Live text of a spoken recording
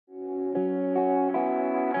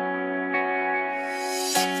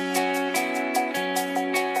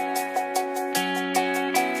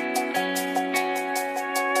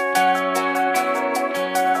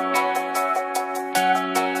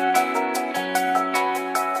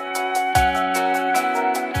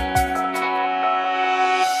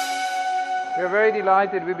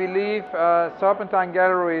delighted. We believe Serpentine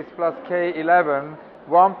Galleries plus K11,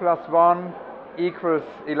 1 plus 1 equals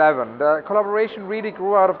 11. The collaboration really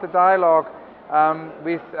grew out of the dialogue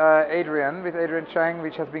with Adrian Cheng,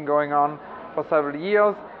 which has been going on for several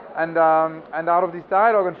years. And out of this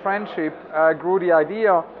dialogue and friendship grew the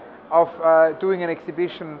idea of doing an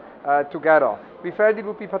exhibition together. We felt it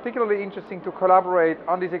would be particularly interesting to collaborate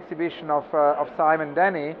on this exhibition of Simon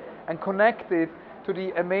Denny and connect it to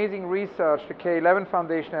the amazing research the K11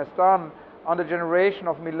 Foundation has done on the generation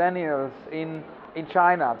of millennials in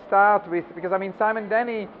China. Start with, because I mean Simon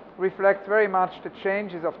Denny reflects very much the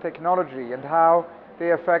changes of technology and how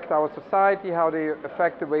they affect our society, how they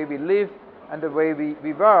affect the way we live and the way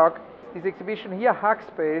we work. This exhibition here,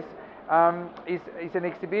 Hackspace, is an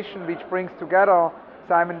exhibition which brings together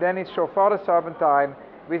Simon Denny's show for the Serpentine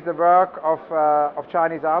with the work of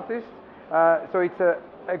Chinese artists. So it's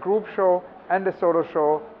a group show and a solo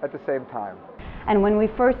show at the same time. And when we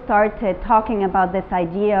first started talking about this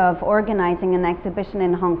idea of organizing an exhibition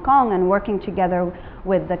in Hong Kong and working together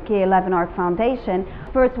with the K11 Art Foundation,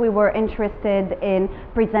 first we were interested in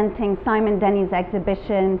presenting Simon Denny's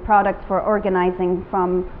exhibition, Products for Organizing,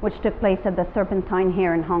 which took place at the Serpentine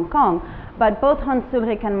here in Hong Kong. But both Hans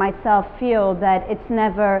Ulrich and myself feel that it's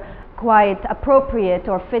never quite appropriate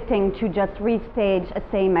or fitting to just restage a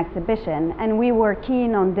same exhibition, and we were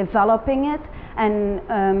keen on developing it and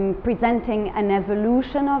presenting an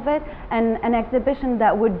evolution of it and an exhibition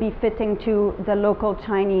that would be fitting to the local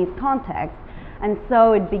Chinese context. And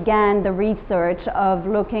so it began the research of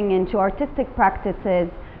looking into artistic practices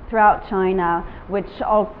throughout China, which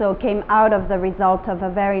also came out of the result of a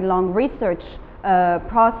very long research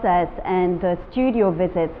process and studio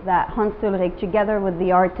visits that Hans Ulrich together with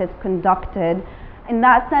the artist conducted. In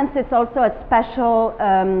that sense, it's also a special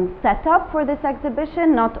setup for this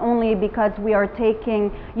exhibition, not only because we are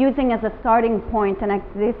using as a starting point an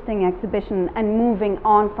existing exhibition and moving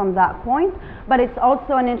on from that point, but it's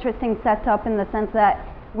also an interesting setup in the sense that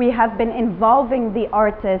we have been involving the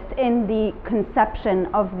artist in the conception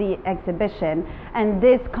of the exhibition, and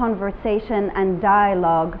this conversation and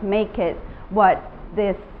dialogue make it what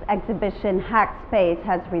this exhibition Hackspace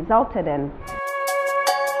has resulted in.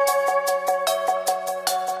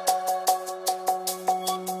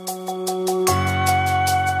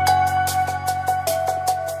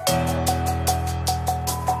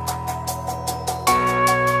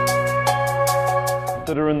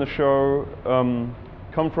 That are in the show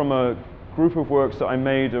come from a group of works that I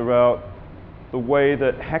made about the way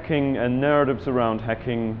that hacking and narratives around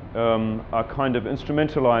hacking are kind of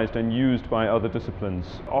instrumentalized and used by other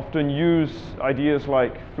disciplines. Often use ideas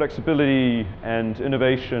like flexibility and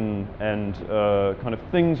innovation and kind of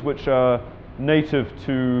things which are native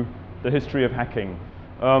to the history of hacking.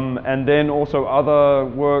 And then also other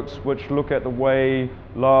works which look at the way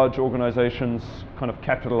large organizations kind of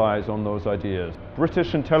capitalize on those ideas.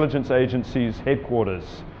 British intelligence agencies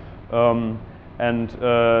headquarters. And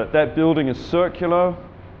that building is circular,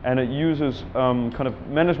 and it uses kind of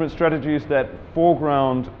management strategies that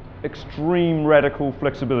foreground extreme radical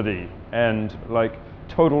flexibility and like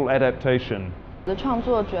total adaptation. 我的创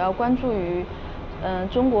作主要关注于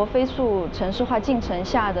中国飞速城市化进程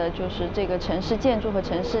下的就是这个城市建筑和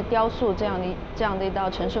城市雕塑这样的一道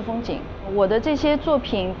城市风景。我的这些作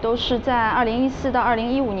品都是在2014到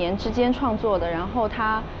2015年之间创作的，然后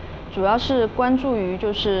它主要是关注于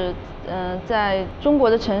就是在中国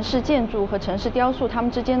的城市建筑和城市雕塑它们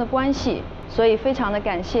之间的关系，所以非常的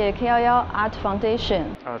感谢 K11 Art Foundation。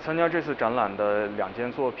参加这次展览的2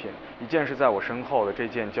件作品，一件是在我身后的这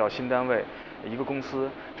件叫新单位，一个公司，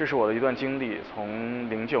这是我的一段经历，从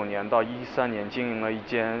09年到13年经营了一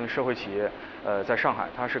间社会企业，在上海，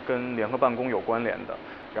它是跟联合办公有关联的。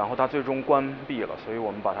然后它最终关闭了，所以我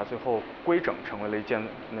们把它最后规整成为了一件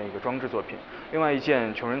那个装置作品。另外一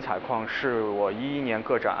件穷人采矿是我11年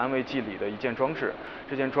个展安慰剂里的一件装置，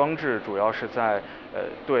这件装置主要是在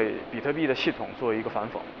对比特币的系统做一个反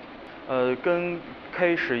讽。跟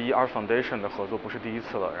K11 Art Foundation 的合作不是第一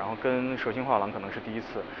次了，然后跟蛇形画廊可能是第一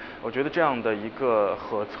次。我觉得这样的一个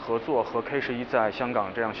合作和 K11 在香港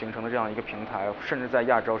这样形成的这样一个平台，甚至在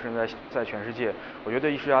亚洲，甚至在全世界，我觉得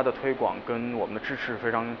艺术家的推广跟我们的支持是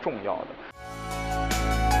非常重要的。